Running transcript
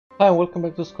Hi and welcome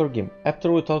back to Score Game.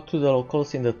 After we talk to the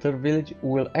locals in the third village,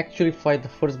 we will actually fight the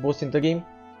first boss in the game,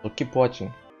 so keep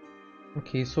watching.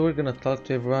 Okay, so we're gonna talk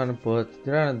to everyone, but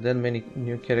there aren't that many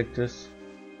new characters.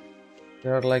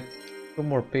 There are like 2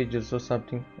 more pages or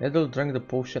something. Adol drank the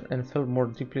potion and felt more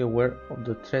deeply aware of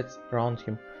the threats around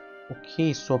him.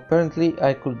 Okay, so apparently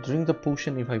I could drink the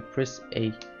potion if I press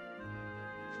A.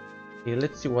 Okay,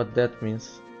 let's see what that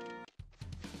means.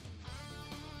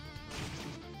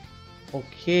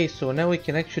 Okay, so now we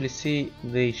can actually see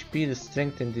the HP, the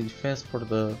strength and the defense for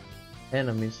the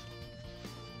enemies.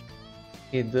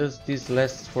 Okay, does this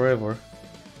last forever?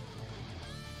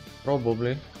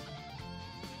 Probably.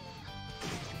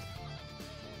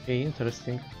 Okay,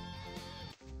 interesting.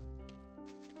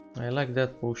 I like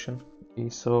that potion. Okay,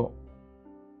 so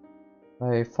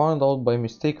I found out by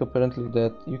mistake apparently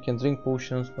that you can drink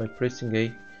potions by pressing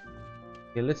A.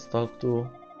 Okay, let's talk to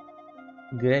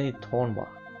Granny Tonba.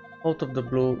 Out of the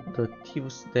blue, the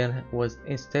thieves den was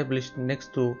established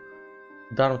next to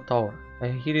Darm Tower. I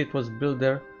hear it was built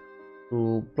there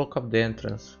to block up the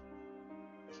entrance.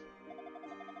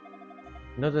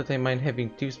 Not that I mind having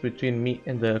thieves between me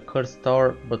and the cursed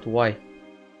tower, but why?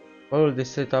 Why will they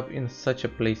set up in such a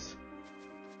place?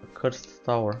 The cursed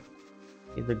tower.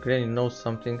 Okay, the granny knows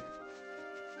something.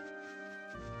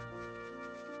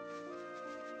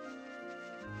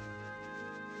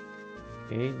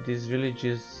 Okay, this village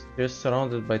is just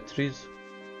surrounded by trees.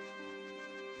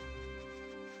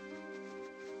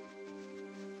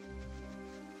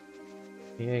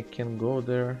 Okay, I can go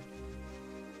there.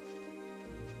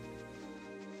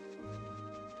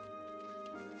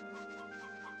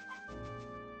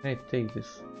 Can I take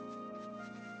this?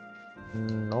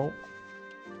 No.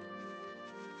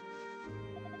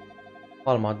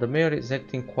 Palma, the mayor is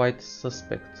acting quite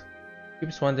suspect.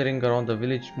 Keeps wandering around the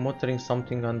village, muttering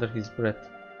something under his breath.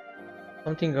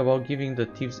 Something about giving the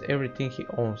thieves everything he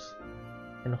owns,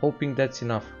 and hoping that's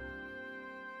enough.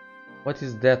 What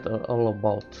is that all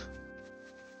about?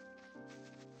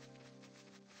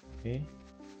 Okay.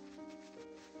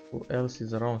 Who else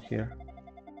is around here?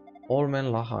 Old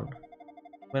Man Lahan.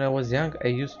 When I was young, I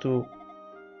used to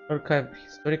archive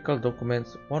historical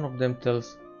documents. One of them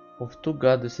tells of 2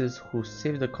 goddesses who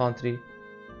saved the country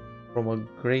from a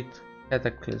great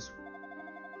cataclysm.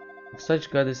 If such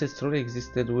goddesses truly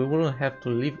existed, we wouldn't have to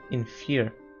live in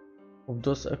fear of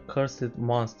those accursed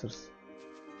monsters.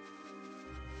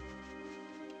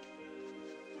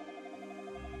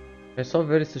 I saw a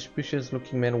very suspicious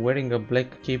looking man wearing a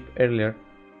black cape earlier.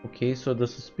 Okay, so the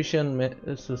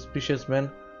suspicious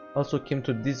man also came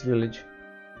to this village.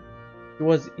 He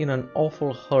was in an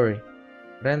awful hurry,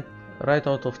 ran right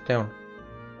out of town,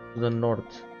 to the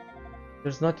north.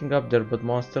 There's nothing up there but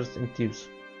monsters and thieves.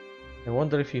 I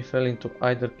wonder if he fell into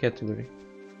either category.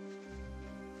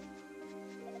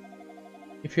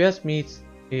 If you ask me,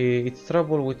 it's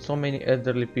trouble with so many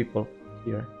elderly people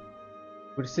here.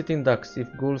 We're sitting ducks if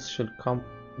ghouls should come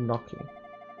knocking.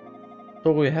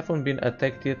 So we haven't been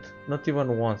attacked yet, not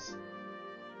even once.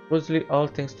 Supposedly all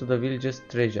thanks to the village's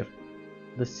treasure,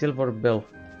 the silver bell.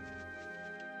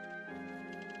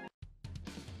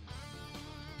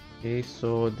 Okay,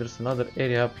 so there's another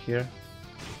area up here.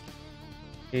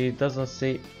 It doesn't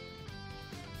say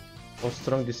how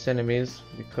strong this enemy is,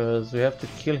 because we have to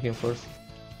kill him first.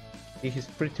 He's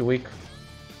pretty weak.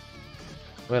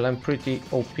 Well, I'm pretty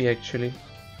OP actually.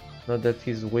 Not that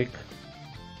he's weak.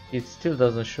 It still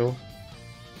doesn't show.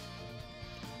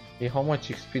 Okay, how much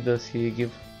XP does he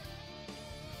give?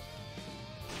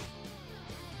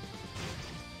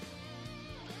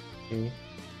 Okay,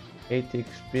 80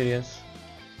 experience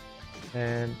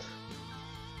and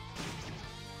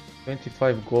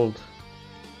 25 gold.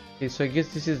 Okay, so I guess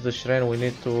this is the shrine we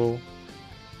need to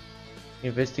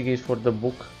investigate for the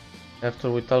book after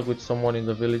we talk with someone in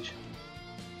the village.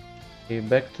 Okay,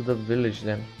 back to the village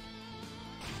then.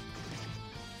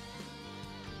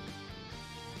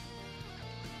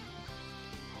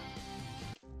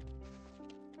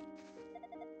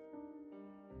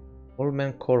 Old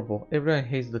Man Corvo. Everyone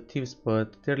hates the thieves,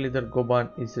 but their leader Goban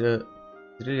is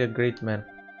really a great man.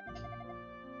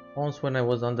 Once when I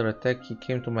was under attack, he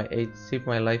came to my aid, saved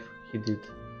my life, he did.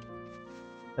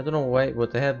 I don't know why,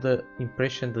 but I have the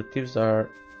impression the thieves are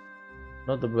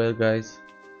not the bad guys.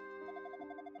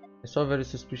 I saw very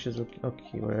suspicious looking.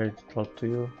 Okay, we already talked to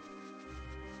you.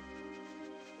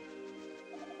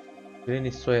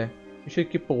 Granny Soya. You should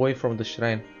keep away from the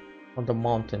shrine on the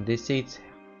mountain. They say it's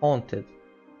haunted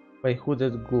by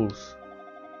hooded ghouls.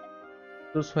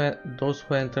 Those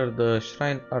who enter the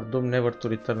shrine are doomed never to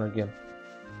return again.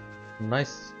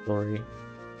 Nice story.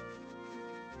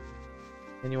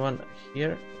 Anyone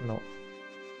here? No.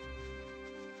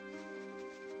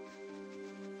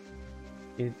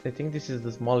 I think this is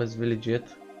the smallest village yet.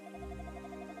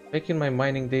 Back in my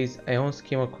mining days, I once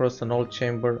came across an old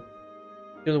chamber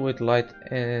filled with light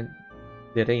and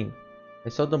the rain. I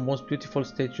saw the most beautiful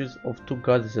statues of two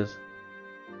goddesses.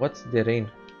 What's the rain?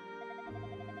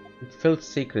 It felt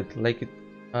sacred, like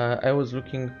I was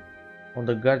looking on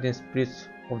the guardian spirits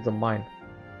of the mine.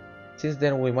 Since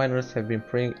then, we miners have been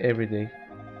praying every day.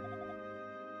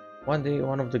 One day,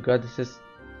 one of the goddesses'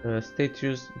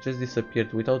 statues just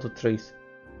disappeared without a trace.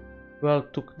 We all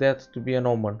took that to be an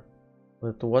omen.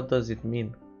 But what does it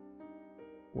mean?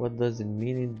 What does it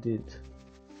mean indeed?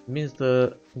 It means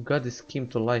the goddess came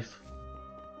to life.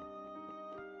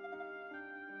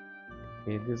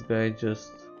 Okay, this guy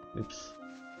just flips.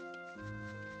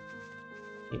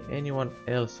 Okay, anyone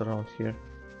else around here?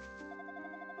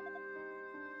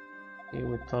 Okay,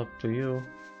 we talk to you.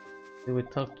 Okay, we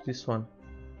talk to this one.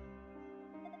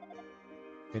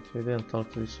 Wait, we didn't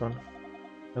talk to this one.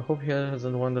 I hope he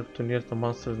hasn't wandered too near the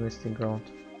monster's nesting ground.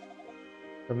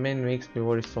 The man makes me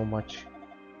worry so much.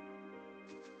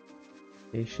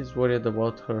 Okay, she's worried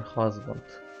about her husband.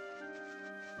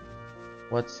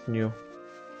 What's new?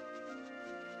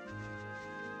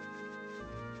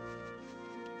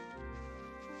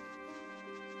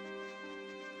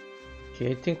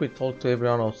 Okay, I think we talked to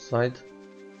everyone outside.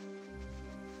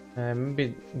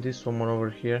 Maybe this woman over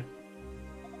here.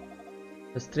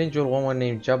 A strange old woman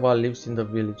named Jabba lives in the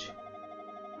village.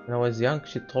 When I was young,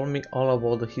 she told me all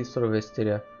about the history of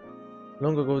Esteria.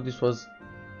 Long ago, this was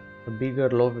a bigger,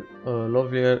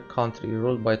 lovelier country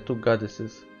ruled by two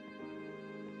goddesses.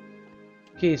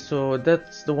 Okay, so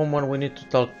that's the woman we need to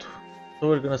talk to. So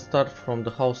we're gonna start from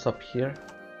the house up here.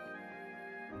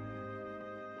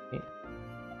 Okay.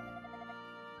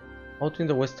 Out in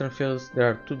the western fields, there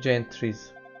are two giant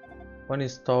trees. One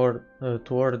is toward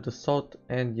the south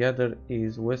and the other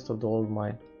is west of the old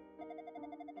mine.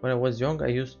 When I was young, I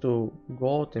used to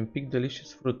go out and pick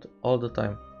delicious fruit all the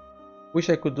time. Wish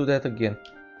I could do that again.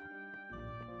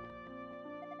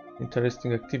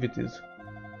 Interesting activities.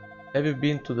 Have you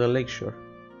been to the lakeshore?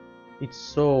 It's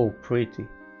so pretty.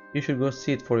 You should go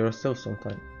see it for yourself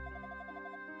sometime.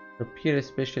 The pier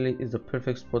especially is the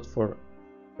perfect spot for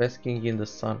basking in the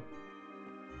sun.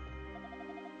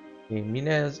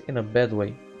 Minas in a bad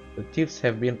way. The thieves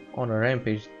have been on a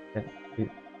rampage and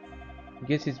I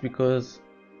guess it's because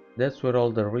that's where all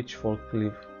the rich folk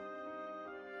live.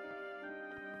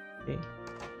 Okay.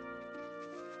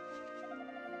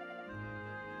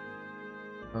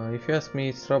 If you ask me,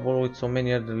 it's trouble with so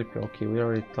many elderly people. Okay, we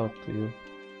already talked to you.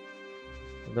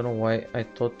 I don't know why I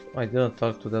thought I didn't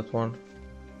talk to that one.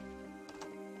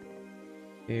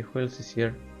 Okay, who else is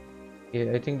here?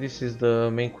 Okay, I think this is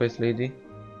the main quest lady.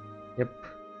 Yep.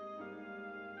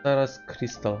 Sarah's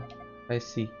crystal. I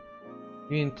see.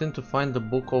 You intend to find the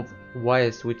book of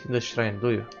wise within the shrine,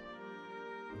 do you?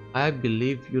 I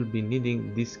believe you'll be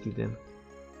needing this key then.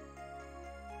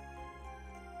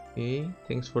 Okay,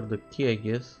 thanks for the key, I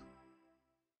guess.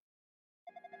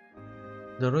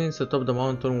 The ruins atop the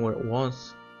mountain were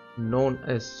once known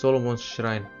as Solomon's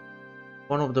Shrine.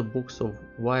 One of the books of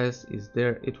wise is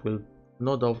there. It will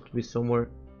no doubt be somewhere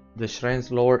in the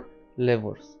shrine's lower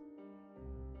levels.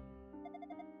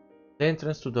 The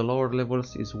entrance to the lower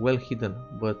levels is well hidden,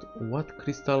 but what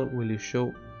crystal will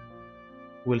show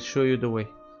you the way?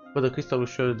 But the crystal will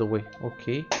show you the way.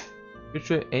 Okay.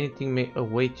 Future anything may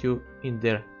await you in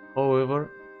there.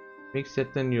 However, make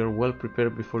certain you are well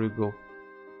prepared before you go.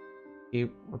 Okay,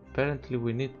 apparently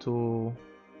we need to.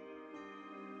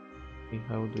 Okay,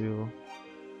 how do you?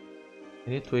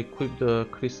 I need to equip the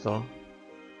crystal.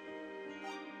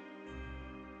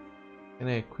 Can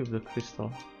I equip the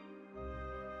crystal?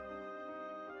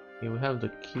 Okay, we have the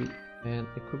key and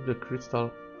equip the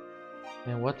crystal.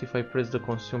 And what if I press the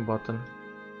consume button?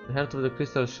 The heart of the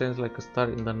crystal shines like a star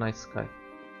in the night sky.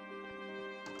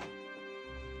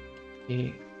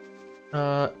 Okay.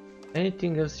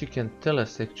 Anything else you can tell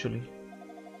us actually?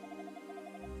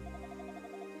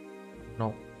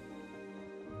 No.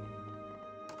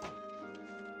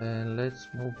 Then let's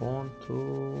move on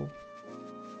to.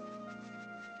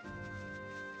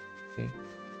 Okay.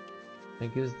 I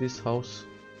guess this house.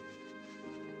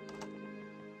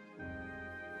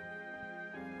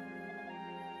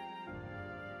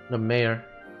 The mayor.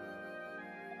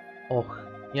 Oh,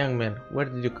 young man, where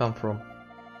did you come from?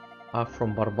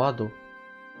 From Barbado.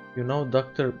 You know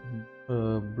Dr.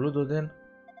 Bludo then?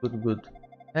 Good, good.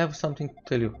 I have something to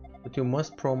tell you, but you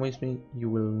must promise me you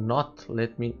will not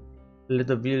let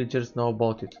the villagers know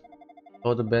about it.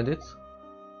 About the bandits?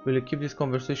 Will you keep this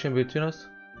conversation between us?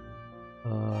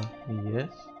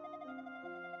 Yes.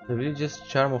 The village's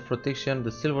charm of protection,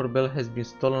 the silver bell, has been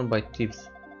stolen by thieves.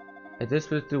 I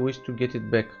desperately wish to get it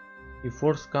back. If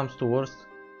worst comes to worst,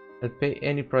 I'll pay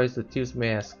any price the thieves may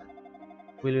ask.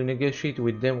 Will you negotiate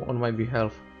with them on my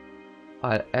behalf?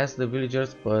 I'll ask the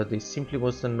villagers, but they simply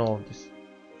mustn't know of this.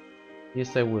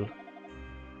 Yes, I will.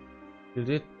 You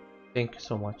did? Thank you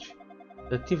so much.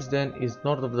 The thieves' den is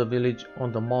north of the village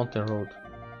on the mountain road.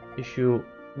 If you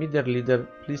meet their leader,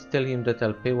 please tell him that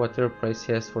I'll pay whatever price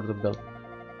he has for the bell.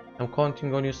 I'm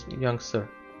counting on you, young sir.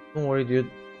 Don't worry,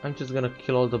 dude. I'm just gonna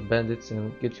kill all the bandits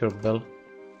and get your bell.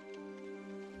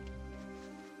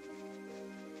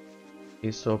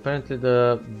 Okay, so apparently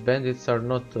the bandits are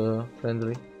not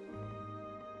friendly.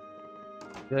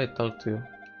 Did I talk to you?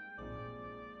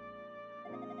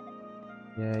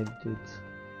 Yeah, I did.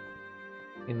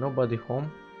 Ain't nobody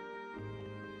home.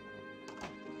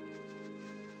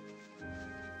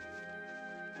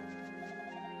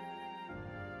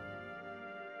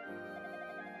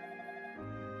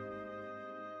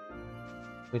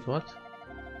 Wait, what?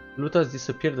 Luta's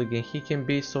disappeared again. He can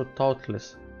be so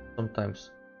thoughtless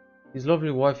sometimes. His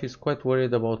lovely wife is quite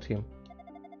worried about him.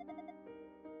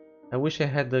 I wish I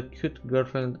had a cute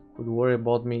girlfriend who would worry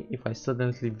about me if I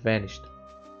suddenly vanished.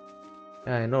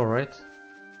 Yeah, I know, right?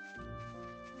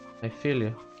 I feel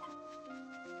you.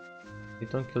 Hey,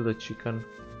 don't kill the chicken.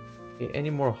 Okay, any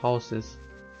more houses?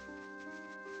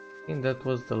 I think that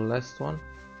was the last one.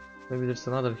 Maybe there's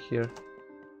another here.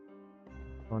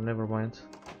 Oh, never mind.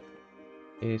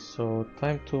 Okay, so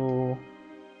time to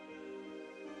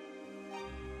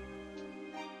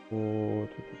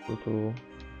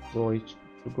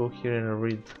go here and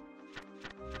read.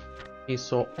 Okay,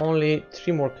 so only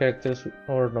 3 more characters,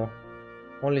 or no,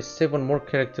 only 7 more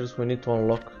characters we need to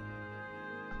unlock.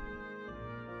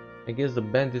 I guess the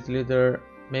bandit leader,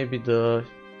 maybe the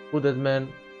hooded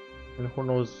man, and who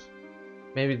knows,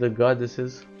 maybe the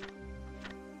goddesses.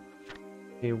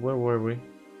 Okay, where were we?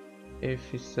 If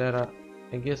Sarah,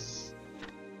 I guess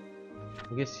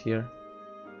here.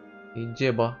 Okay,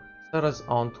 Jeba, Sarah's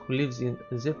aunt, who lives in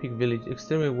Zepik village,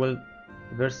 extremely well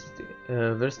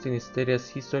versed in its area's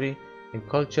history and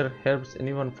culture, herbs, and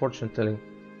even fortune telling.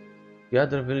 The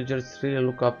other villagers really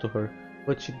look up to her,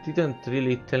 but she didn't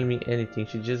really tell me anything.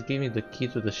 She just gave me the key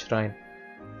to the shrine.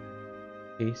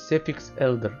 Okay, Sepik's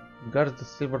elder guards the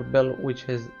silver bell, which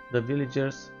has the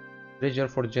villagers' treasure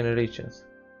for generations.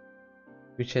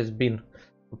 Which has been.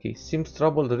 Okay, seems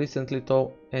troubled recently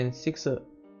though, and seeks a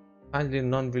kindly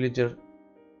non-villager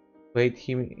to aid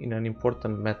him in an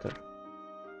important matter.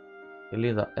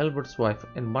 Elida, Albert's wife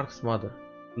and Mark's mother,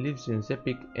 lives in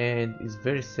Zepik and is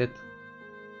very set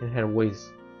in her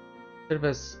ways.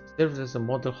 Serves as a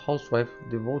model housewife,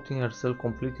 devoting herself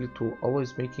completely to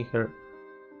always making her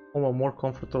home a more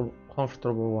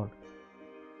comfortable one.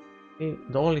 He,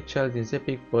 the only child in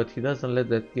Zepik, but he doesn't let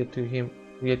that get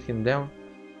him down.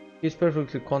 He is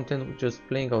perfectly content with just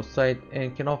playing outside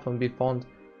and can often be found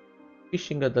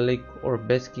fishing at the lake or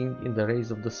basking in the rays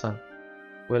of the sun.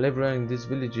 While everyone in this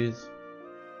village is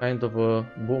kind of a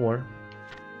boomer.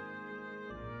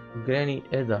 Granny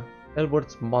Edda,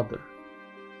 Albert's mother,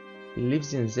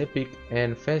 lives in Zepik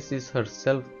and fancies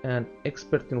herself an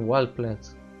expert in wild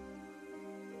plants,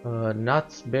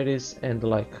 nuts, berries, and the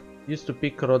like. Used to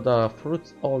pick Rhoda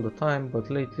fruits all the time, but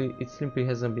lately it simply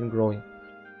hasn't been growing.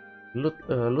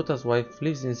 Luta's wife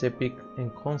lives in Zepik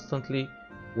and constantly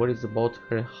worries about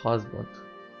her husband,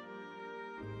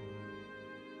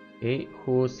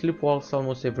 who sleepwalks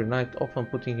almost every night, often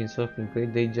putting himself in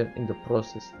great danger in the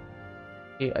process.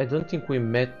 I don't think we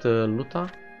met Luta.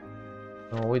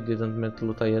 No, we didn't meet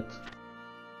Luta yet.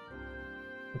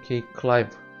 Okay,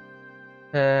 Clive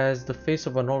has the face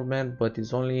of an old man, but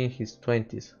is only in his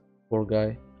 20s. Poor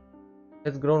guy.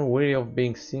 Has grown weary of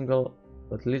being single,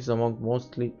 but lives among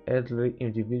mostly elderly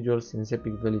individuals in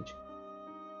Zepik village,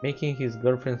 making his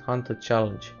girlfriend hunt a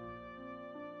challenge.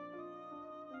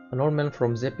 An old man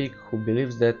from Zepik who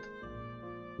believes that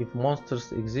if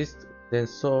monsters exist, then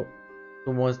so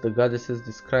too must the goddesses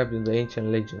described in the ancient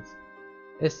legends.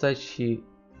 As such, he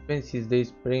spends his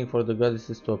days praying for the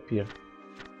goddesses to appear.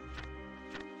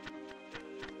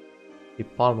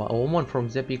 Palma, a woman from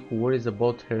Zepik who worries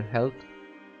about her health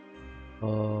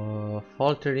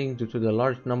faltering due to the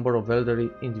large number of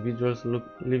elderly individuals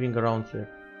living around here.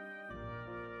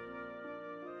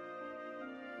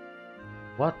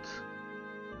 What?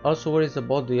 Also worries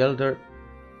about the elder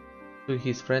to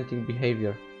his frantic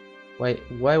behavior.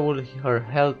 Why would her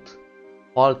health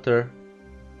falter?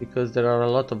 Because there are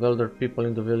a lot of elder people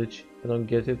in the village. I don't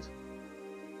get it.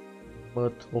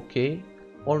 But okay.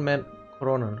 Old man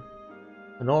Cronan,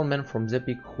 an old man from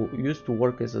Zepik who used to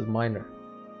work as a miner.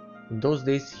 In those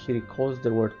days, he recalls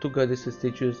there were 2 goddess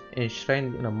statues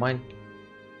enshrined in a mine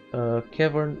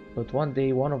cavern, but one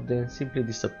day one of them simply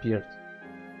disappeared.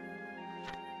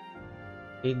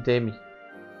 Hey Demi.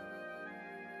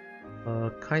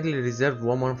 A kindly reserved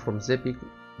woman from Zepik,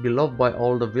 beloved by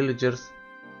all the villagers,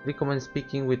 recommends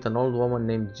speaking with an old woman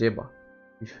named Jeba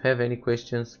if you have any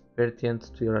questions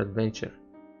pertinent to your adventure.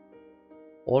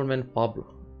 Old man Pablo,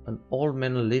 an old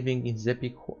man living in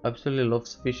Zepik who absolutely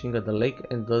loves fishing at the lake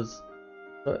and does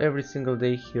so every single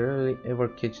day. He rarely ever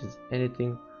catches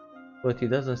anything, but he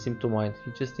doesn't seem to mind,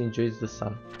 he just enjoys the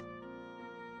sun.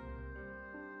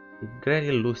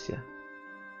 Granny Lucia,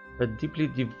 a deeply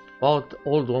devout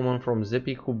old woman from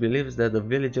Zepik who believes that the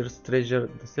villagers' treasure,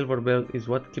 the silver bell, is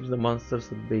what keeps the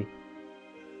monsters at bay.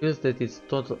 Feels that its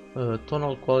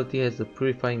tonal quality has a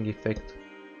purifying effect.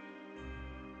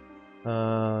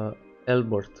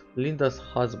 Albert, Linda's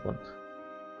husband.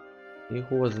 Okay,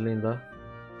 who was Linda?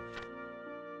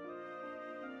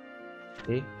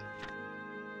 Okay.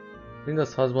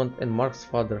 Linda's husband and Mark's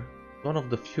father. One of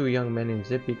the few young men in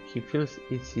Zepik, he feels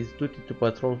it's his duty to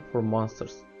patrol for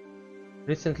monsters.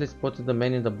 Recently spotted a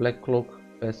man in the black cloak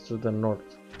passed through the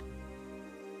north.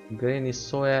 Granny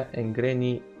Soya and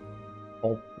Granny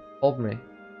Obme,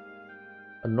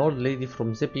 an old lady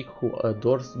from Zepik who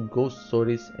adores ghost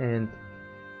stories and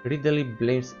readily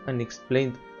blames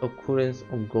unexplained occurrence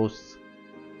on ghosts.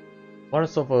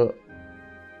 Warns of a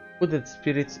hooded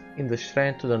spirits in the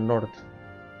shrine to the north,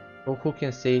 so who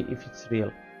can say if it's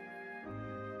real?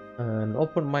 An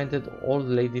open-minded old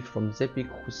lady from Zepik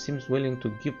who seems willing to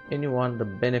give anyone the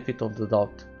benefit of the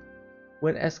doubt.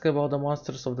 When asked about the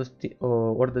monsters of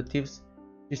or the thieves,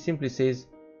 she simply says,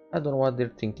 "I don't know what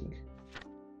they're thinking."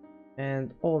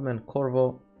 And old man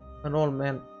Corvo, an old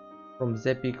man from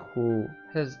Zepik who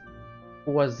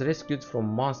was rescued from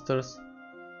monsters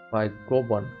by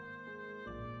Goban,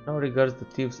 now regards the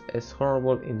thieves as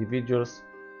horrible individuals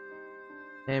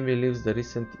and believes the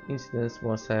recent incidents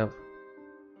must have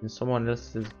been someone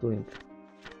else's doing.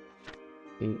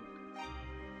 Okay,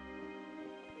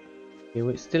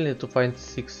 we still need to find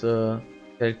 6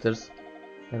 characters,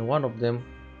 and one of them,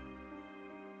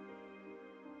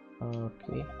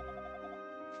 okay,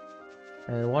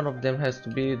 and one of them has to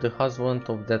be the husband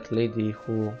of that lady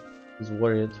who is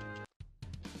worried.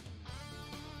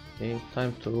 Okay,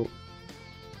 time to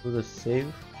do the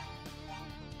save,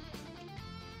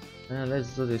 and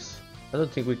let's do this. I don't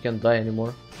think we can die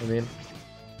anymore. I mean,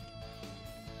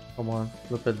 come on,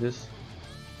 look at this.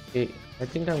 Okay, I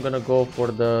think I'm gonna go for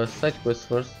the side quest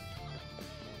first.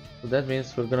 So that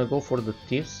means we're gonna go for the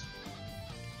thieves.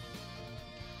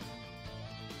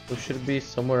 We should be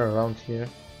somewhere around here.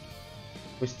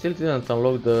 We still didn't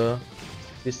unlock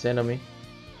this enemy.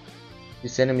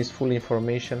 This enemy is full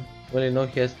information. We only know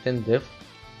he has 10 depth.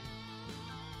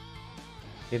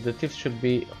 Okay, the thieves should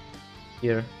be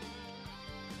here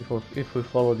if we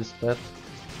follow this path.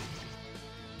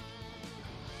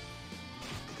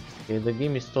 Okay, the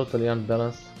game is totally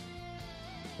unbalanced.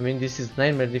 I mean, this is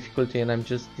nightmare difficulty and I'm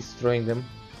just destroying them.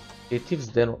 Okay, thieves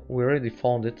there, we already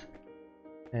found it.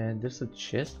 And there's a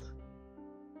chest.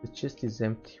 The chest is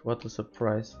empty, what a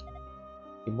surprise.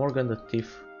 Okay, Morgan the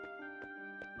thief.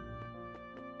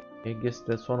 Okay, I guess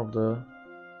that's one of the...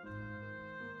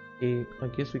 Okay, I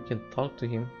guess we can talk to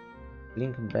him.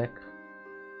 Link back.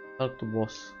 Talk to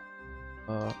boss.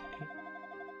 Okay.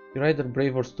 You're either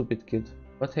brave or stupid, kid.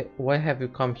 Why have you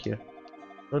come here?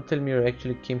 Don't tell me you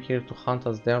actually came here to hunt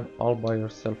us down all by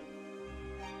yourself.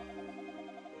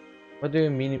 What do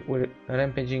you mean we're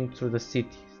rampaging through the city,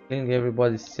 stealing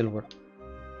everybody's silver?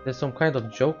 That's some kind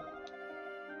of joke?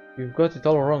 You've got it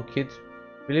all wrong, kid.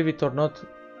 Believe it or not,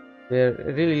 there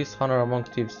really is honor among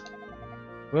thieves.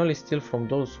 We only steal from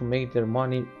those who make their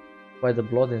money by the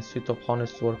blood and sweat of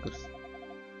honest workers.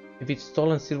 If it's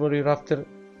stolen silver you're after,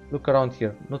 look around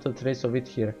here. Not a trace of it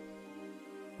here.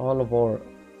 All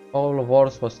of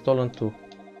ours was stolen too.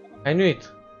 I knew it.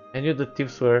 I knew the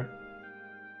thieves were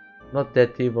not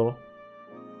that evil.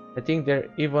 I think they're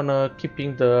even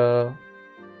keeping the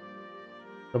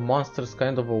monsters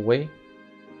kind of away.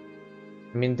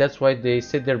 I mean, that's why they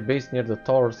set their base near the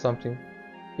tower or something.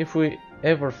 If we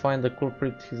ever find the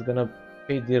culprit, he's gonna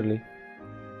pay dearly.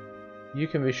 You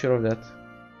can be sure of that.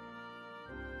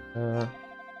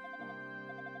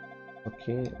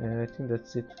 Okay, I think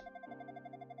that's it.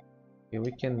 Okay,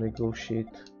 we can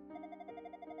negotiate.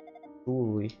 Do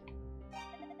we?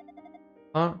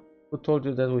 Huh? Who told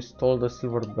you that we stole the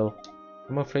silver bell?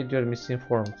 I'm afraid you are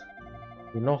misinformed.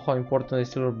 We know how important the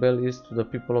silver bell is to the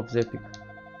people of Zepik.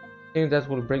 I think that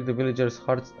will break the villagers'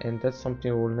 hearts, and that's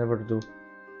something we will never do.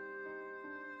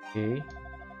 Okay.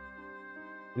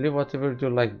 Believe whatever you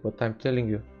like, but I'm telling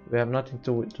you, we have nothing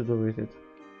to do with it.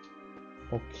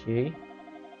 Okay.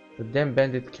 The damn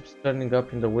bandit keeps turning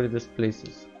up in the weirdest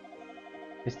places.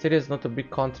 Hysteria is not a big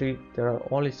country, there are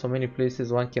only so many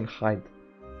places one can hide.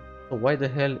 So why the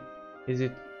hell is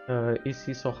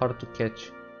he so hard to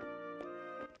catch?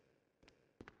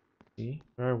 See,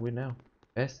 where are we now?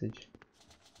 Passage.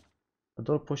 The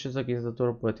door pushes against the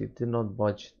door, but it did not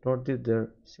budge, nor did there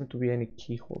seem to be any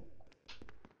keyhole.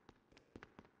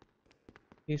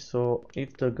 Okay, so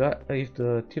if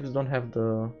the thieves don't have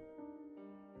the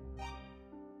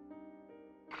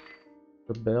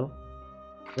bell,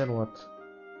 then what?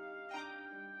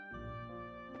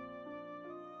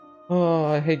 Oh,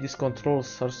 I hate these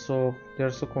controls. They are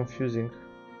so confusing.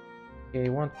 Okay, I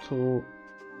want to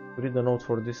read the note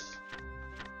for these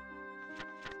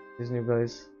new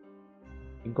guys.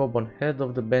 Goban, head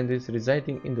of the bandits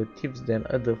residing in the thieves' den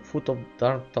at the foot of the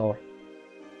Dark Tower.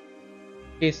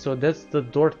 Okay, so that's the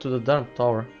door to the Dark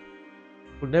Tower.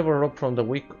 Will never rob from the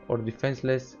weak or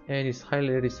defenseless and is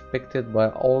highly respected by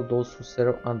all those who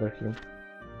serve under him.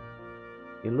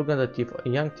 Okay, look at the thief, a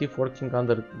young thief working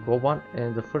under Goban,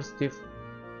 and the first thief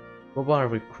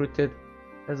Goban recruited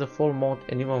has a full mouth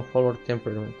and even fuller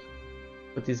temperament.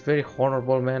 But he's a very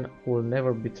honorable man who will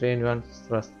never betray anyone's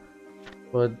trust.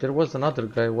 But there was another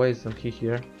guy, why isn't he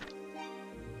here?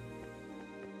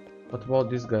 What about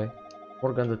this guy?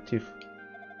 Morgan the thief.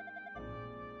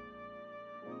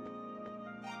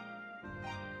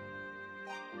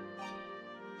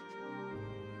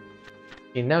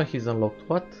 Okay, now he's unlocked.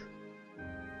 What?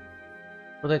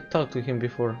 But I talked to him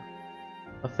before.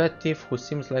 A fat thief who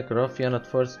seems like a ruffian at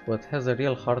first but has a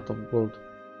real heart of gold.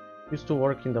 Used to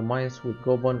work in the mines with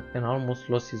Goban and almost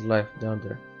lost his life down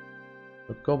there.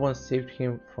 But Goban saved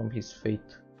him from his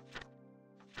fate.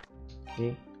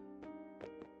 Okay.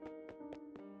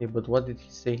 Okay, but what did he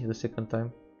say the second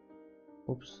time?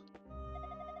 Oops.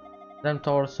 Damn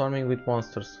tower swarming with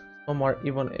monsters. Some are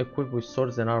even equipped with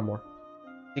swords and armor.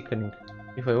 Sickening.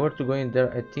 If I were to go in there,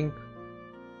 I think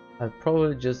I'd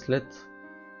probably just let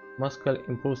muscle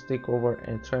impulse take over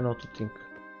and try not to think.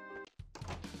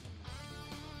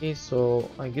 Okay, so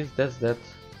I guess that's that.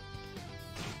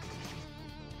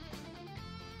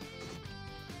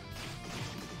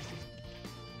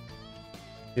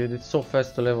 Dude, it's so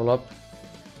fast to level up.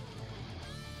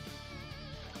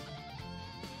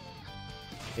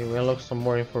 Okay, we unlock some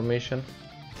more information.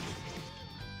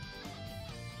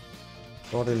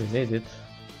 Don't really need it.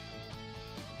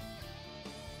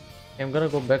 I'm gonna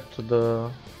go back to the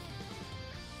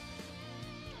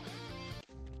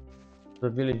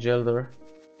village elder.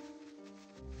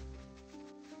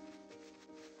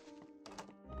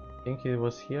 I think he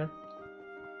was here.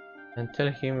 And tell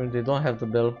him they don't have the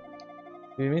bell.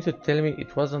 Do you mean to tell me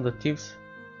it wasn't the thieves?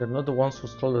 They're not the ones who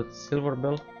stole the silver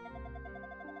bell?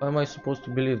 Why am I supposed to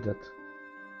believe that?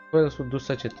 Who else would do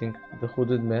such a thing? The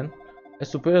hooded man? I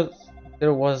suppose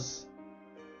there was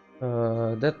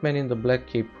that man in the black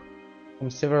cape, whom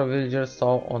several villagers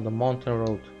saw on the mountain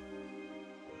road.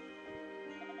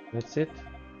 That's it?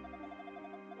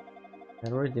 I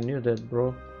already knew that,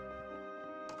 bro.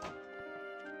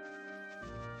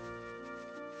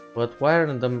 But why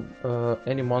aren't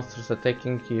any monsters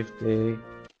attacking if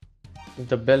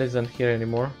the bell isn't here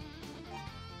anymore?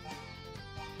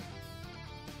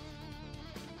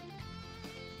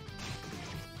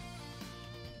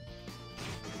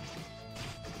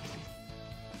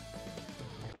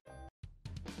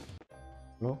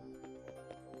 No?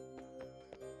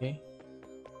 Okay.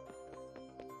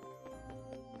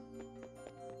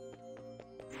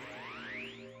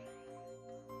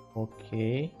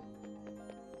 Okay.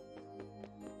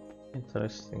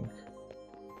 Interesting.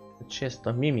 The chest,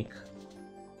 a mimic.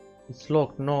 It's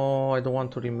locked. No, I don't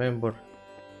want to remember.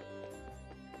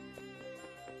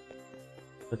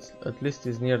 At least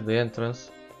it's near the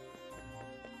entrance.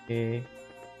 Okay.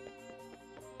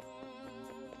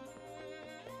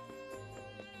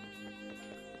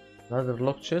 Another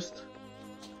locked chest?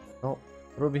 No.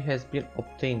 Ruby has been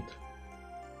obtained.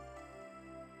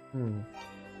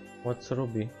 What's a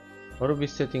ruby? A ruby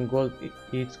set in gold,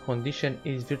 its condition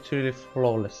is virtually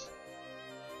flawless.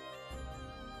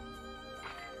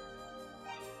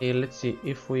 Okay, let's see,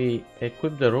 if we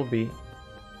equip the ruby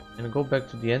and go back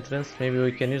to the entrance, maybe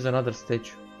we can use another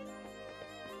statue.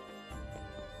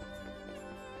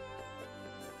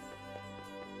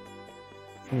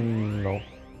 No.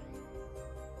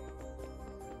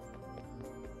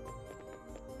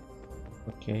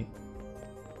 Okay.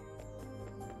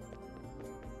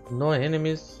 No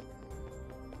enemies?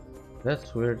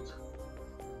 That's weird.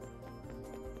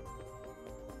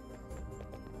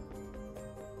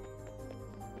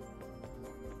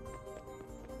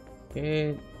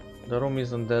 Okay, the room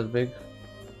isn't that big.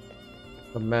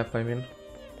 The map, I mean.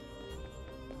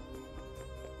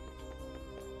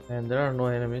 And there are no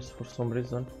enemies for some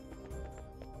reason.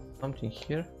 Something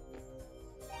here.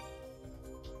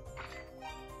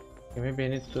 Okay, maybe I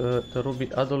need the ruby.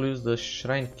 Adol used the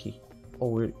shrine key. Oh,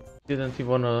 we didn't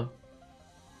even a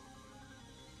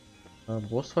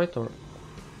boss fight or...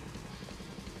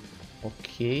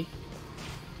 Okay.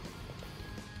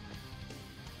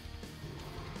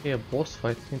 Okay, a boss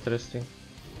fight, interesting.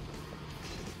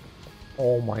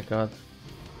 Oh my god.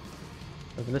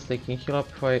 At least I can heal up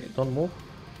if I don't move.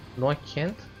 No, I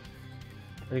can't?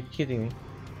 Are you kidding me?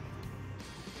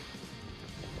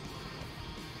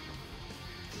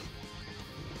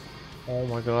 Oh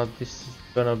my god, this is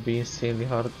gonna be insanely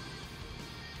hard.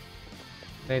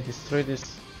 Can I destroy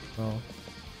this? No.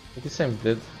 I guess I'm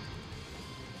dead.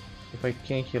 If I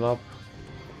can't heal up.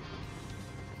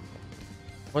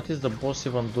 What is the boss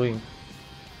even doing?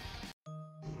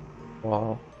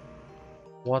 Wow.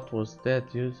 What was that,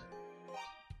 dude?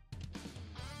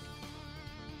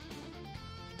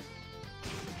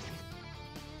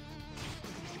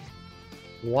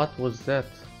 What was that?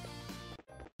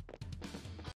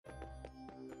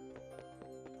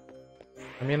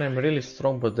 I mean, I'm really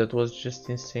strong, but that was just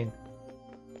insane.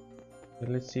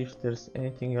 Okay, let's see if there's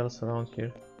anything else around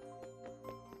here.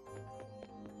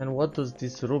 And what does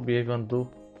this ruby even do?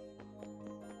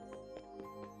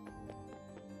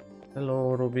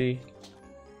 Hello, Ruby.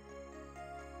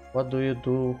 What do you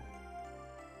do?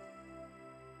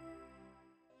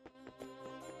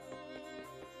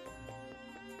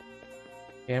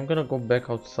 Okay, I'm gonna go back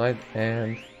outside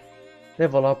and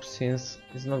level up since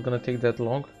it's not gonna take that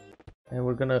long. And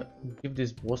we're gonna give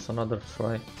this boss another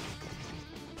try.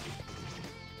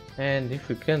 And if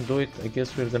we can't do it, I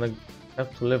guess we're gonna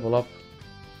have to level up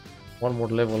one more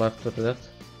level after that.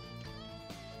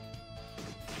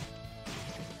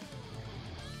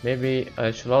 Maybe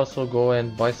I should also go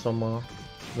and buy some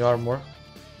new armor.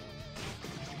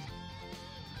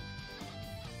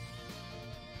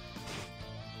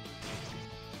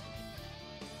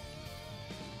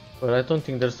 But I don't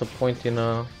think there's a point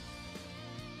in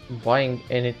buying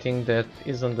anything that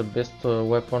isn't the best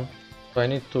weapon. So I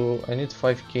need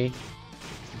 5k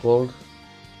gold.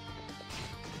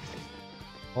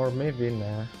 Or maybe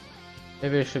nah.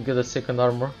 Maybe I should get a second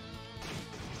armor,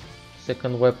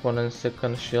 second weapon and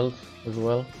second shield as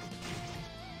well.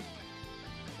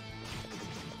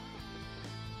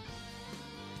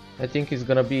 I think it's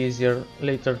gonna be easier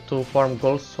later to farm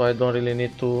gold, so I don't really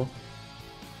need to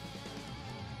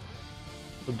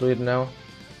do it now.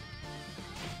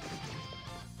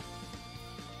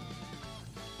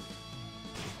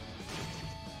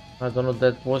 I don't know,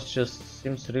 that boss just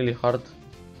seems really hard.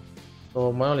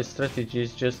 So my only strategy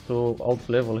is just to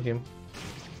out-level him.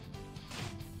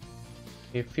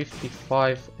 Okay,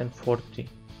 55 and 40.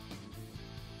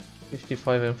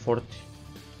 55 and 40.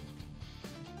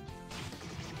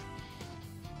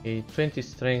 Okay, 20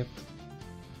 strength,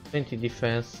 20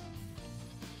 defense,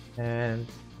 and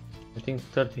I think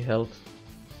 30 health.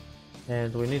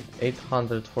 And we need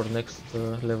 800 for next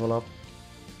level up.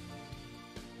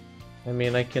 I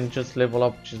mean, I can just level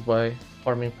up just by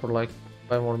farming for like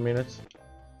 5 more minutes.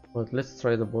 But let's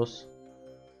try the boss.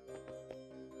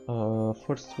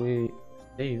 First we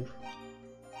save.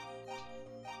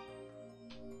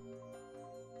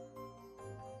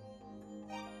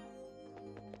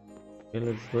 Okay,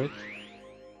 let's do it.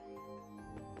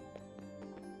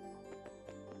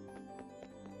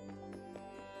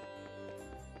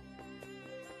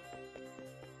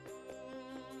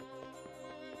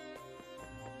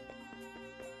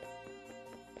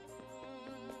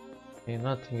 Okay,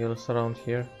 nothing else around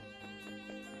here.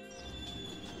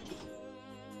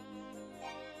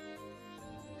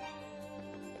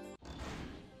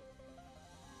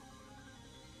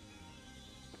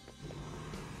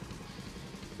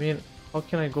 I mean, how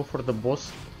can I go for the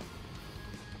boss?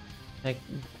 I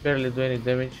barely do any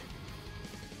damage.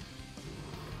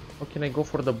 How can I go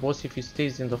for the boss if he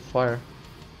stays in the fire?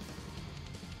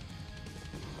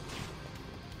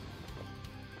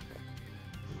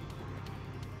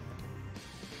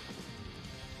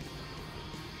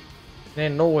 I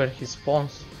know where he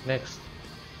spawns next.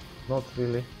 Not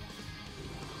really.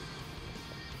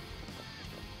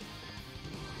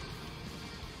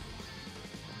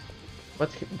 What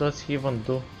does he even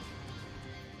do?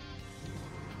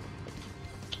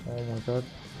 Oh my god.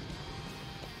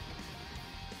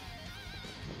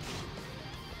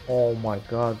 Oh my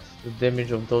god, the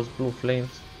damage of those blue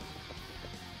flames.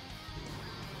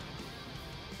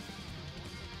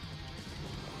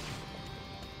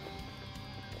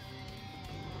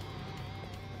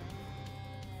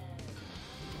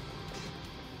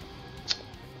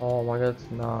 Oh my god,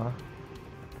 nah.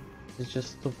 It's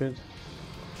just stupid.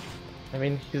 I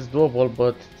mean, he's doable,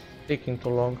 but it's taking too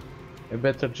long. I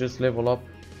better just level up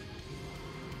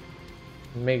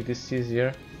and make this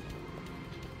easier.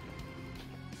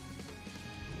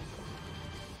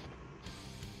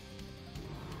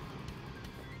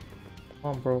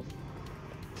 Come on, bro.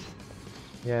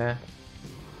 Yeah.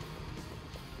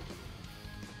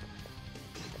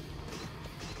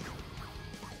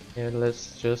 Yeah,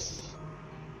 let's just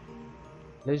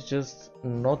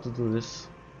not do this.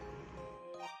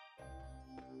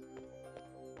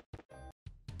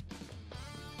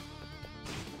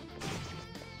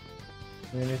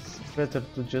 I mean, it's better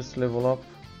to just level up.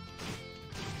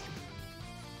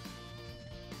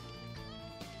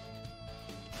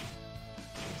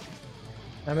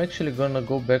 I'm actually gonna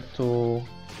go back to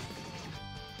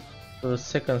the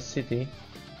second city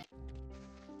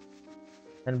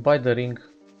and buy the ring.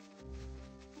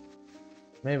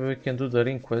 Maybe we can do the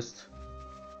ring quest.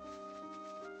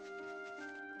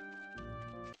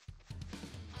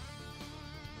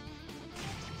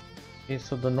 Okay,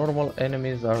 so the normal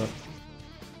enemies are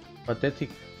pathetic,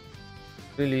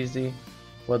 really easy,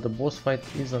 but the boss fight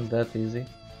isn't that easy.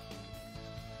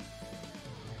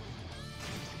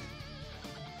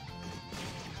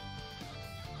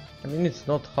 I mean, it's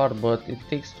not hard, but it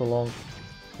takes too long.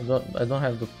 I don't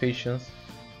have the patience.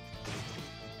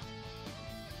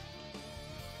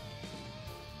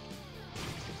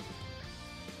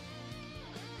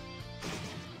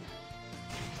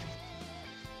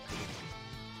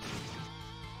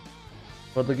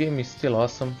 But the game is still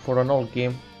awesome for an old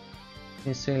game.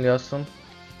 Insanely awesome.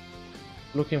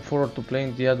 Looking forward to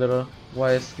playing the other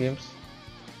YS games,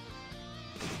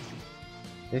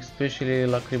 especially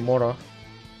Lacrimora.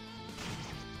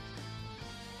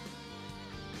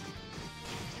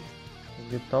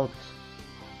 Get out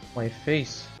my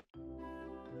face.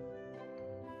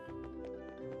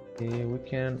 Okay, we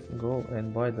can go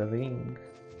and buy the ring.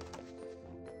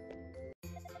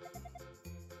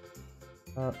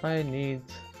 I need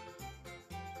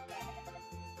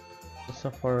the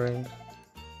suffering.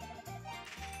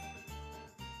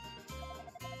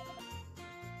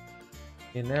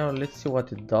 Okay, now let's see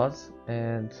what it does,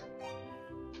 and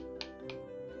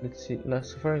let's see.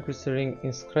 Suffering increases the ring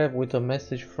inscribed with a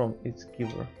message from its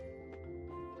giver.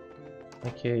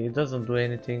 Okay, it doesn't do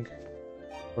anything,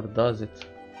 or does it?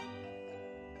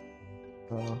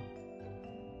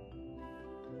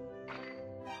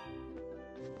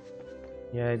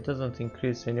 Yeah, it doesn't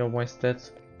increase any of my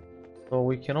stats, so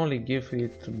we can only give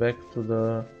it back to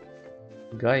the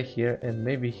guy here, and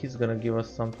maybe he's gonna give us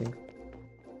something.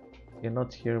 Okay,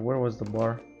 not here. Where was the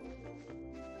bar?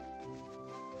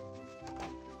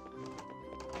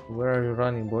 Where are you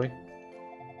running, boy?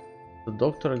 The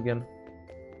doctor again.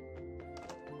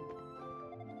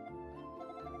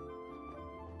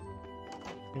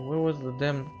 Okay, where was the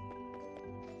damn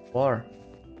bar?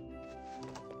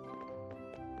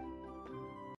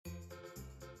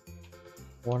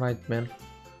 One-eyed man.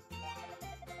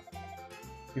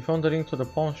 You found the ring to the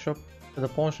pawn shop and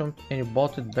you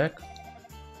bought it back?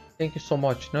 Thank you so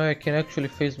much. Now I can actually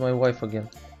face my wife again.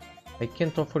 I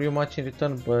can't offer you much in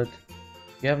return, but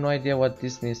you have no idea what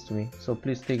this means to me. So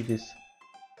please take this.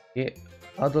 Okay,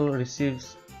 Adol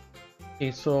receives. Okay,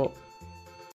 so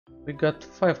we got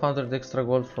 500 extra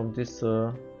gold from this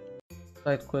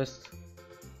side quest.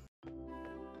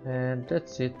 And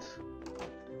that's it.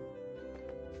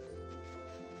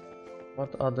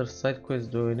 What other side quests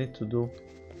do we need to do?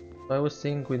 I was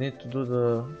saying we need to do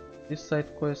this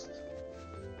side quest.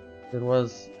 There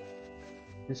was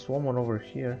this woman over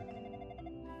here.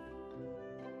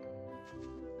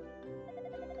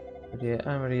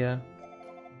 Amaria.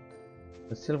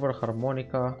 The silver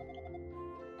harmonica.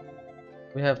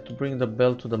 We have to bring the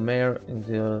bell to the mayor in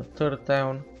the third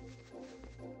town.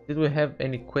 Did we have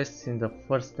any quests in the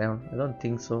first town? I don't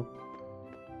think so.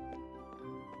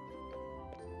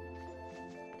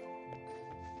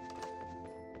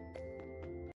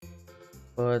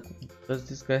 But does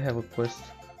this guy have a quest?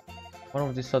 One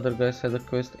of these other guys had a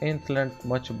quest. Ain't learned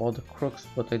much about the crooks,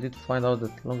 but I did find out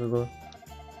that long ago.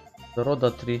 The Roda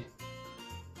tree.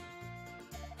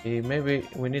 Okay, maybe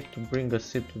we need to bring a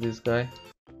seed to this guy.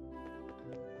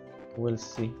 We'll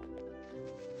see.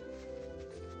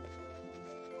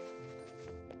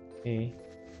 Okay.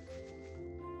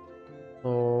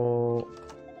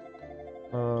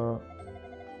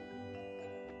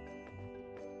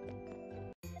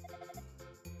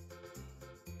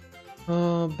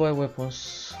 So buy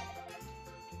weapons.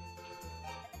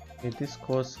 Okay, this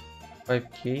costs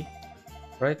 5k,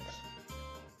 right?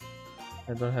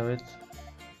 I don't have it.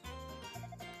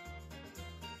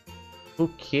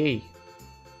 2k.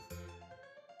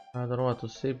 I don't know what to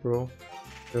say, bro.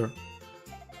 Sure.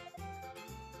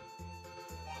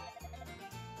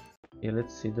 Yeah,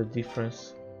 let's see the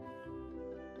difference.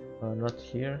 Not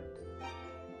here.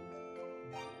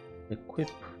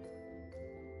 Equip.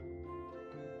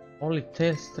 Only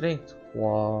 10 strength.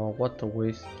 Wow, what a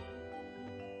waste.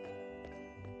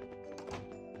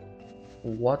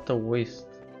 What a waste.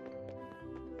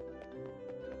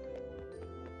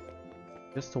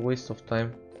 Just a waste of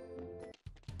time.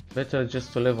 Better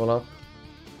just to level up.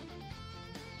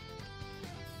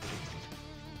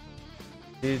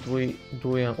 Did we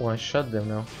one shot them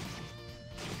now?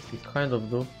 We kind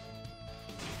of do.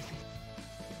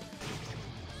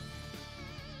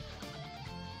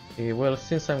 Okay, well,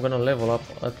 since I'm gonna level up,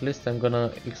 at least I'm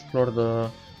gonna explore the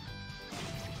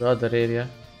other area.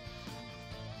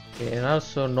 Okay, and I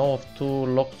also know of 2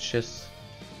 locked chests.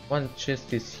 One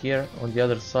chest is here on the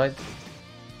other side,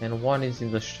 and one is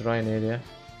in the shrine area.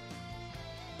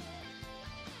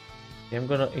 Okay, I'm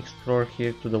gonna explore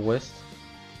here to the west.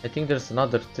 I think there's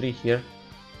another 3 here.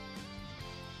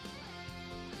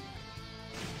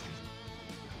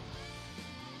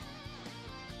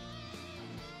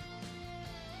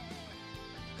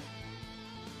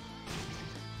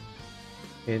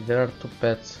 Okay, there are 2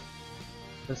 pets.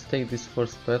 Let's take this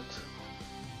first pet.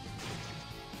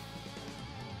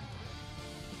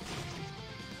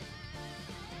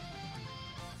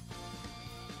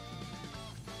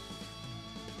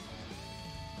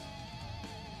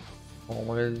 Oh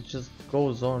my god, it just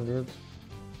goes on, dude.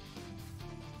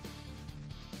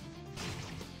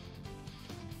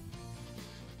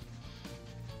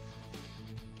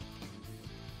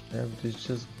 Yeah, this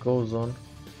just goes on.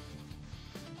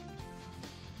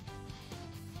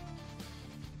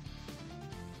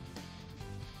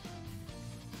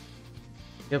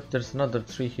 Yep, there's another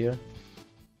 3 here.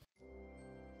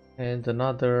 And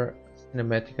another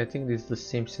cinematic. I think this is the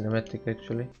same cinematic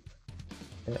actually.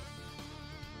 Yeah.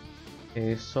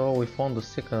 Okay, so we found the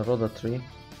second Rhoda tree.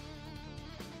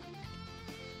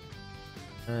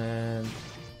 And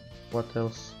what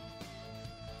else?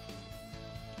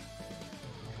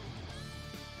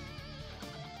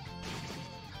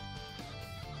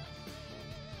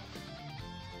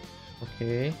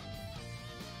 Okay.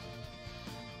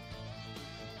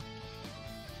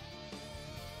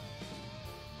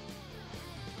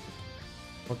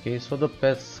 Okay, so the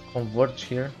pets converge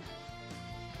here.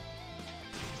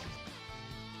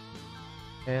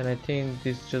 And I think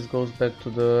this just goes back to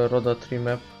the Rhoda 3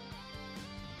 map.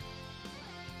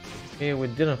 Okay, we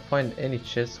didn't find any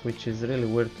chests, which is really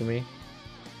weird to me.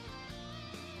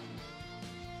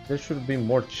 There should be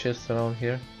more chests around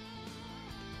here.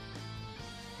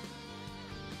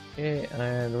 Okay,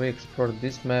 and we explored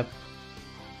this map.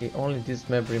 Okay, only this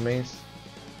map remains.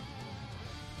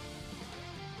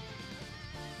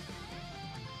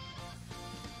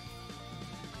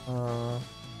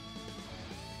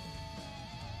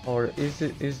 Or is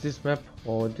this map?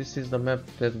 Oh, this is the map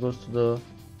that goes to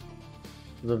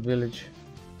the village.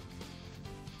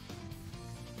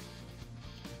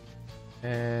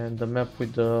 And the map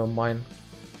with the mine.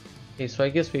 Okay, so I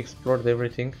guess we explored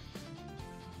everything.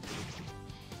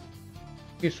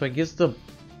 Okay, so I guess the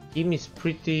game is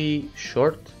pretty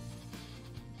short.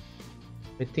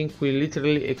 I think we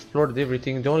literally explored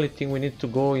everything. The only thing we need to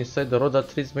go inside the Rhoda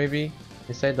trees, maybe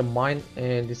inside the mine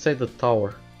and inside the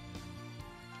tower.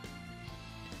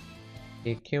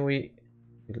 Okay, can we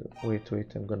wait,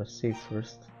 I'm gonna save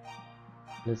first.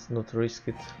 Let's not risk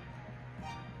it.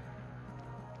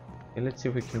 Okay, let's see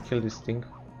if we can kill this thing.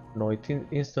 No, it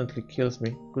instantly kills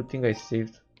me. Good thing I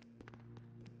saved.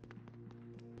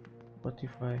 What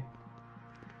if I...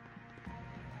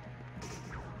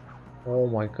 Oh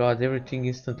my god, everything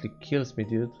instantly kills me,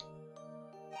 dude.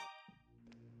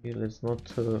 Okay, let's not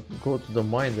go to the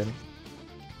mine then.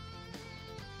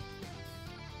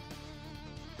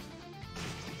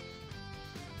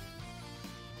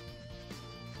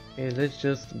 Okay, let's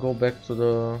just go back to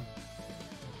the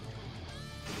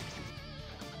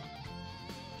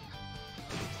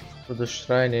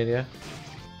shrine area.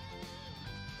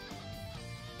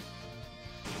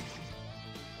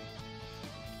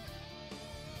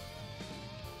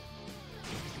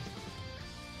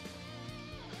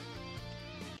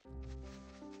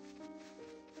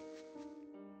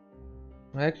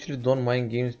 I actually don't mind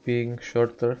games being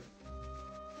shorter.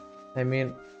 I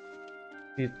mean,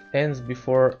 it ends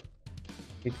before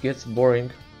it gets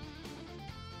boring.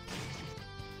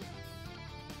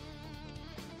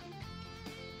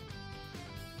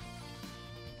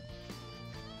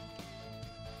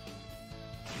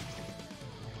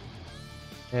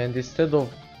 And instead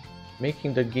of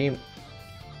making the game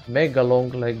mega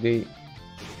long like they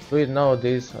do it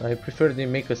nowadays, I prefer they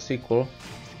make a sequel.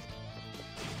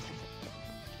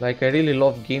 Like, I really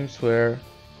love games where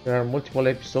There are multiple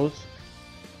episodes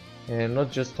and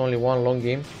not just only one long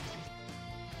game.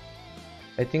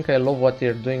 I think I love what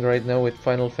they're doing right now with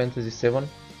Final Fantasy VII.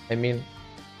 I mean,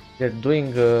 they're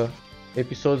doing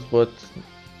episodes, but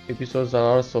episodes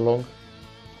are also long.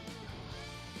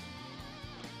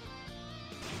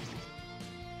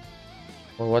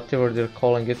 Or whatever they're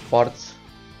calling it, parts.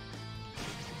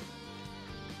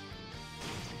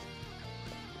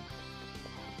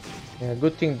 Yeah,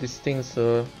 good thing these things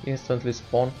instantly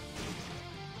spawn.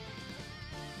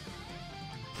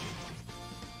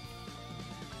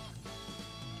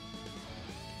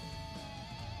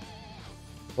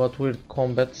 But weird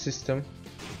combat system.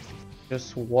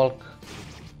 Just walking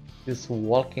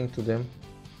to them.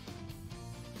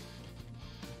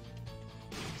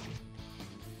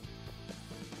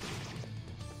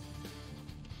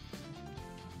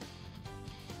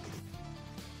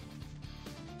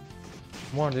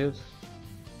 Come on, dude.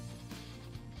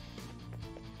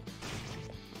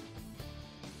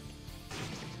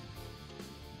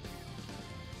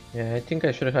 Yeah, I think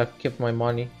I should have kept my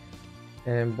money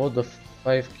and bought the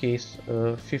 5k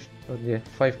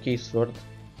sword,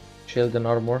 shield and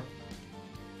armor,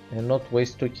 and not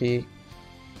waste 2k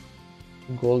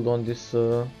gold on this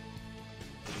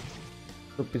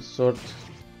stupid sword.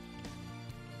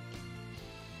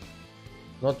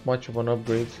 Not much of an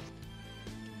upgrade.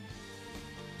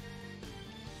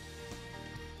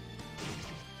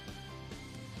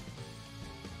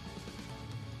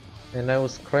 And I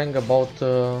was crying about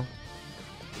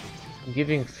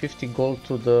giving 50 gold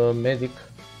to the medic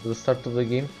at the start of the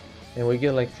game, and we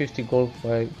get like 50 gold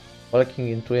by walking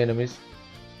into enemies.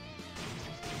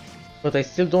 But I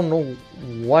still don't know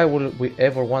why would we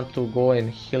ever want to go and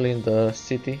heal in the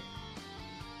city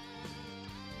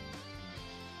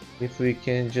if we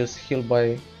can just heal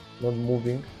by not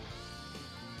moving.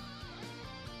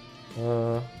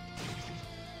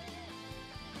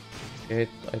 Okay,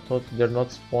 I thought they're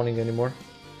not spawning anymore.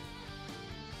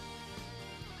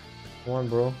 Come on,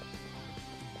 bro.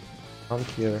 I'm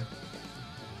here.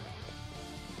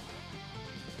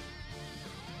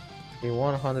 Okay,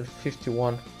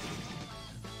 151.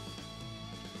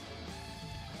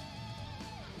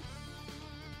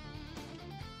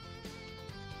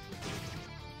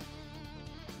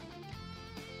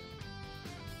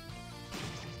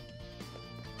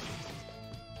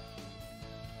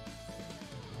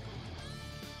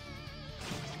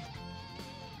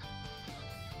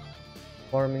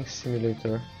 Farming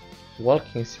simulator,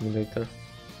 walking simulator.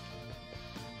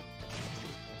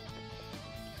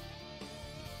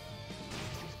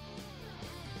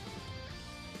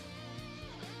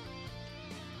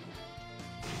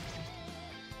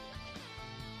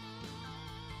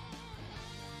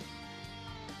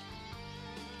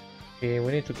 Okay,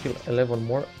 we need to kill 11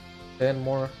 more, 10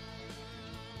 more,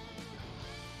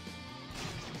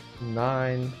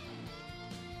 9,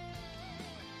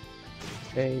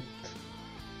 8,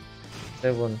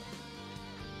 7,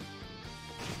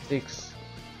 6,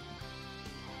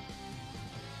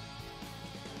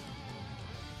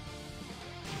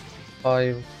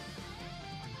 5,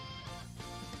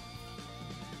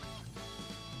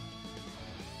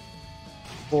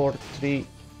 4, 3,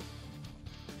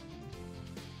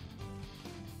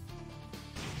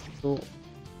 2,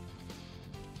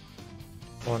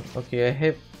 1. Okay, I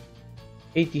have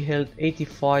 80 health,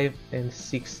 85 and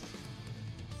 60.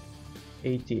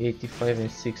 80, 85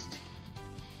 and 60.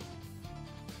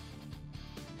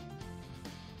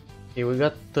 Okay, we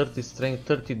got 30 strength,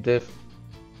 30 depth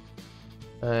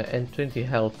and 20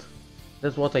 health.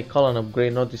 That's what I call an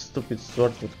upgrade, not this stupid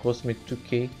sword that cost me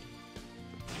 2k.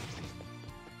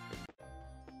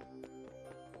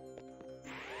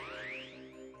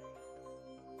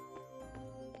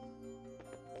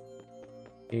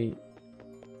 Okay.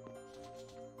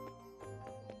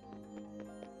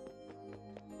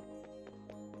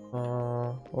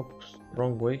 Oops,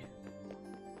 wrong way.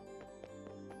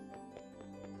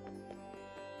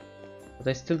 But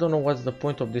I still don't know what's the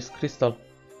point of this crystal.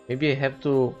 Maybe I have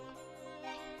to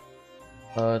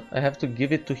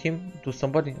give it to him, to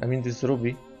somebody. I mean this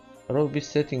ruby. Ruby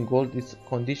set in gold, its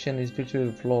condition is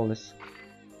virtually flawless.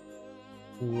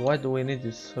 Why do we need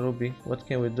this ruby? What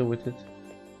can we do with it?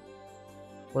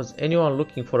 Was anyone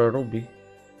looking for a ruby?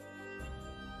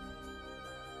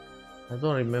 I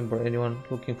don't remember anyone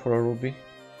looking for a ruby.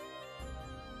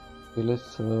 Okay,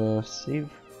 let's save.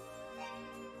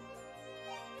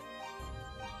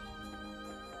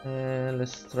 And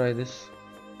let's try this.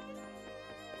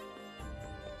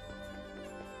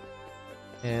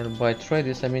 And by try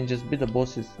this I mean just beat the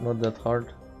boss, it's not that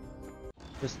hard.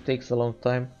 Just takes a long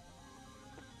time.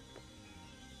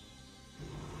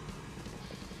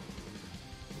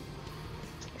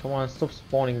 Come on, stop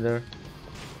spawning there.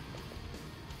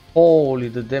 Holy,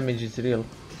 the damage is real.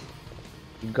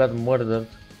 He got murdered.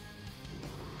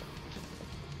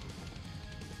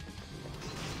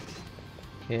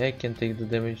 Okay, I can take the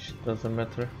damage, doesn't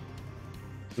matter.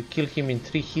 We kill him in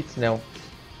 3 hits now.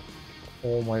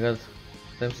 Oh my god,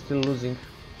 I'm still losing.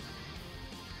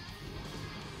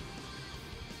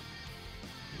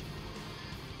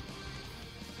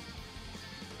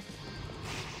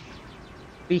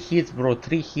 Three hits, bro,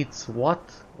 3 hits.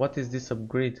 What? What is this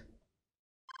upgrade?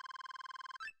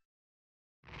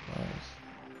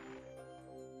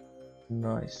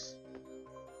 Nice.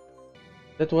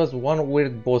 That was one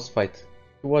weird boss fight.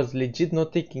 He was legit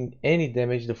not taking any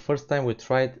damage the first time we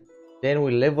tried, then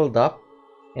we leveled up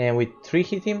and we 3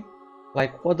 hit him?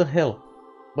 Like what the hell?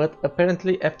 But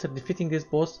apparently after defeating this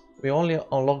boss, we only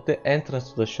unlocked the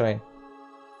entrance to the shrine.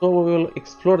 So we will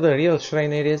explore the real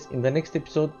shrine areas in the next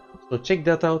episode, so check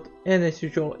that out, and as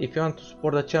usual, if you want to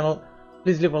support the channel,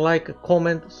 please leave a like, a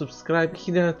comment, subscribe,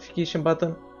 hit the notification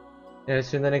button, and I'll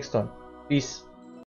see you in the next one. Peace.